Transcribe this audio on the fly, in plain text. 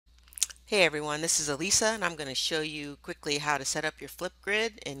Hey everyone, this is Elisa and I'm going to show you quickly how to set up your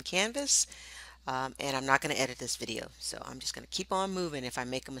FlipGrid in Canvas, and I'm not going to edit this video, so I'm just going to keep on moving if I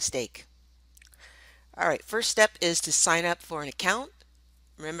make a mistake. Alright, first step is to sign up for an account.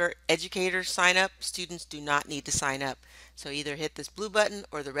 Remember, educators sign up, students do not need to sign up. So either hit this blue button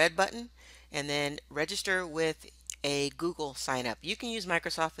or the red button and then register with a Google sign up. You can use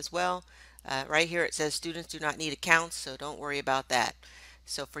Microsoft as well. Right here it says students do not need accounts, so don't worry about that.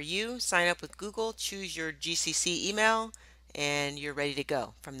 So for you, sign up with Google, choose your GCC email, and you're ready to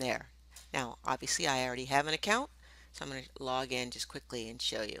go from there. Now, obviously I already have an account, so I'm going to log in just quickly and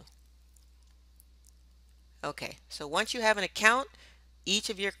show you. Okay, so once you have an account,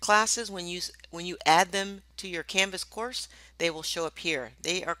 each of your classes, when you add them to your Canvas course, they will show up here.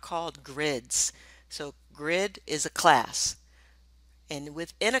 They are called grids. So grid is a class, and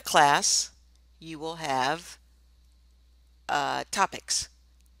within a class you will have topics.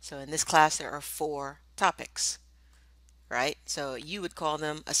 So in this class there are 4 topics, right? So you would call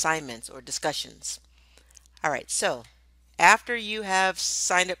them assignments or discussions. Alright, so after you have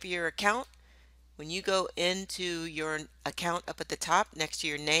signed up for your account, when you go into your account up at the top next to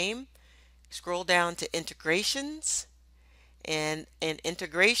your name, scroll down to integrations, and in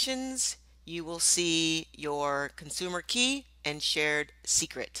integrations you will see your consumer key and shared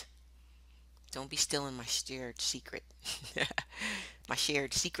secret. Don't be stealing my shared secret. My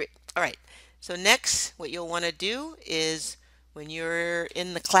shared secret. Alright, so next what you'll want to do is when you're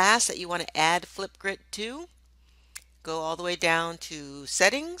in the class that you want to add FlipGrid to, go all the way down to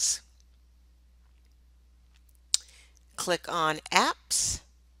settings, click on apps,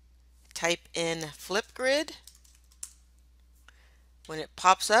 type in FlipGrid. When it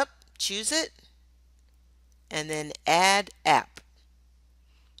pops up, choose it and then add app.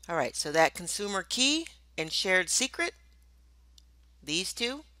 Alright, so that consumer key and shared secret, these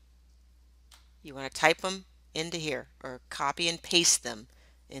two, you want to type them into here or copy and paste them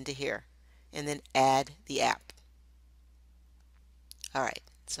into here and then add the app. Alright,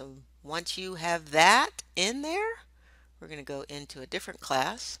 so once you have that in there, we're going to go into a different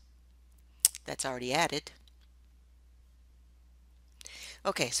class that's already added.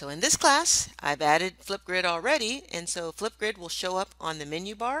 Okay, so in this class I've added FlipGrid already, and so FlipGrid will show up on the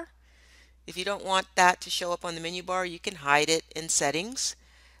menu bar. If you don't want that to show up on the menu bar, you can hide it in settings.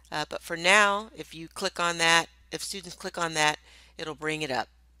 But for now, if you click on that, if students click on that, it'll bring it up.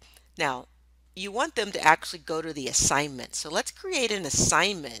 Now, you want them to actually go to the assignment. So let's create an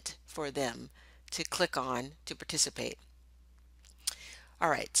assignment for them to click on to participate.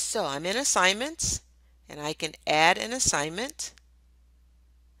 Alright, so I'm in assignments and I can add an assignment.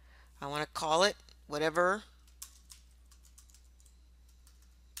 I want to call it whatever.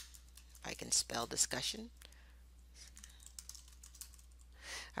 I can spell discussion.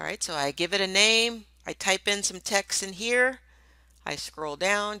 Alright, so I give it a name. I type in some text in here. I scroll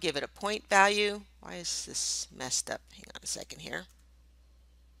down, give it a point value. Why is this messed up? Hang on a second here.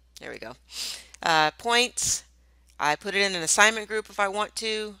 There we go. Points. I put it in an assignment group if I want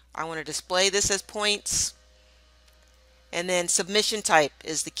to. I want to display this as points. And then submission type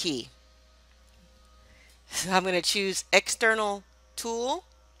is the key. So I'm going to choose external tool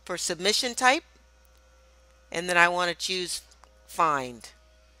for submission type. And then I want to choose find.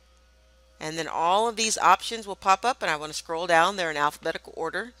 And then all of these options will pop up and I want to scroll down. They're in alphabetical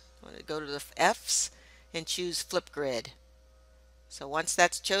order. I want to go to the F's and choose FlipGrid. So once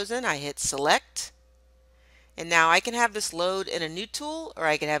that's chosen, I hit select. And now I can have this load in a new tool or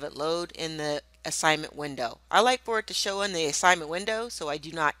I can have it load in the assignment window. I like for it to show in the assignment window, so I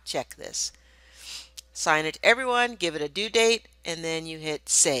do not check this. Assign it to everyone, give it a due date, and then you hit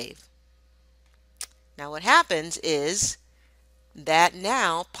save. Now what happens is that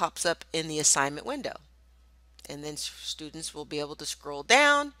now pops up in the assignment window, and then students will be able to scroll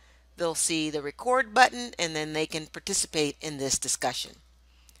down, they'll see the record button, and then they can participate in this discussion.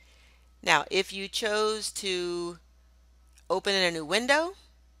 Now if you chose to open in a new window,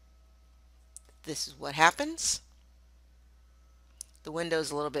 this is what happens. The window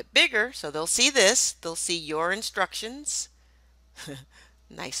is a little bit bigger, so they'll see this, they'll see your instructions.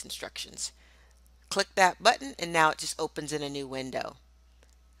 Nice instructions. Click that button and now it just opens in a new window.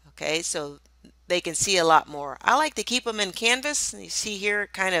 Okay, so they can see a lot more. I like to keep them in Canvas. You see here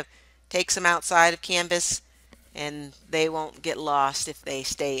it kind of takes them outside of Canvas and they won't get lost if they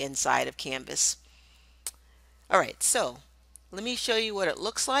stay inside of Canvas. Alright, so let me show you what it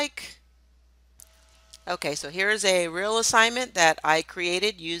looks like. Okay, so here's a real assignment that I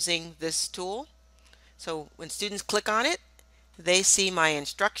created using this tool. So when students click on it, they see my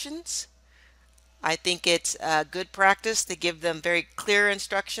instructions. I think it's good practice to give them very clear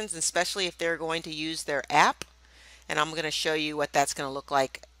instructions, especially if they're going to use their app. And I'm going to show you what that's going to look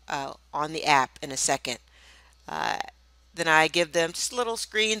like on the app in a second. Uh, then I give them just a little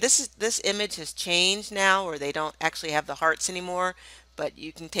screen. This image has changed now, where they don't actually have the hearts anymore, but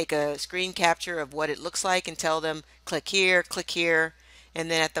you can take a screen capture of what it looks like and tell them click here, and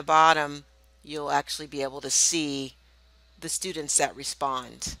then at the bottom you'll actually be able to see the students that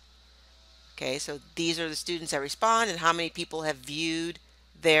respond. Okay, so these are the students that respond and how many people have viewed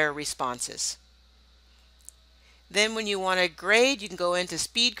their responses. Then when you want to grade, you can go into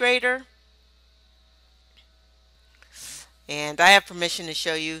Speed Grader. And I have permission to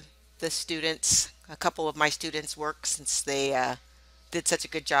show you the students, a couple of my students' work, since they did such a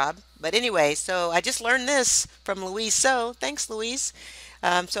good job. But anyway, so I just learned this from Louise. So thanks, Louise.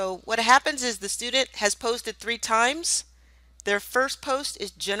 So what happens is the student has posted 3 times. Their first post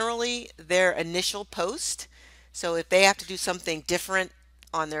is generally their initial post. So if they have to do something different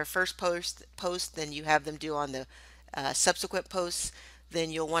on their first post than you have them do on the subsequent posts,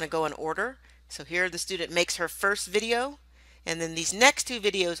 then you'll want to go in order. So here the student makes her first video, and then these next 2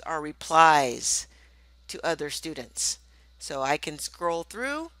 videos are replies to other students. So I can scroll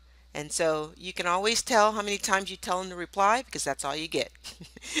through, and so you can always tell how many times you tell them to reply, because that's all you get.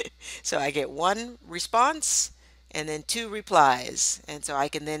 So I get 1 response and then 2 replies, and so I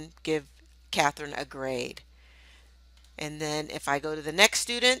can then give Catherine a grade. And then if I go to the next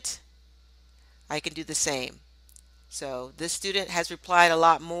student, I can do the same. So this student has replied a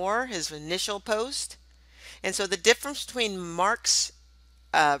lot more, his initial post. And so the difference between Mark's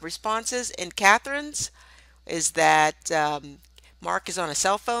responses and Catherine's is that Mark is on a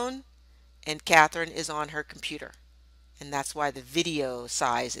cell phone and Catherine is on her computer. And that's why the video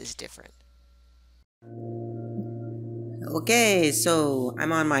size is different. Okay, so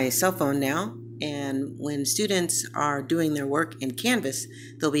I'm on my cell phone now, and when students are doing their work in Canvas,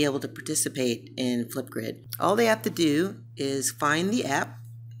 they'll be able to participate in FlipGrid. All they have to do is find the app.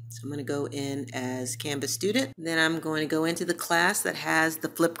 So I'm going to go in as Canvas student. Then I'm going to go into the class that has the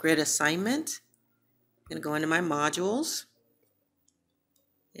FlipGrid assignment. I'm going to go into my modules,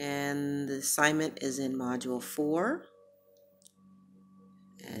 and the assignment is in module 4.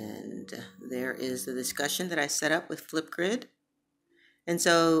 And there is the discussion that I set up with FlipGrid. And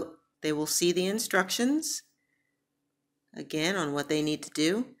so they will see the instructions again on what they need to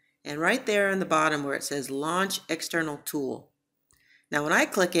do. And right there on the bottom where it says launch external tool. Now when I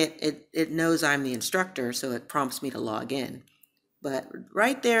click it, it knows I'm the instructor, so it prompts me to log in. But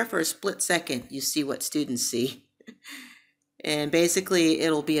right there for a split second, you see what students see. And basically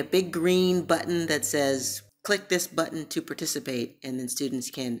it'll be a big green button that says click this button to participate, and then students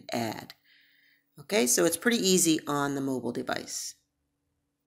can add. Okay, so it's pretty easy on the mobile device.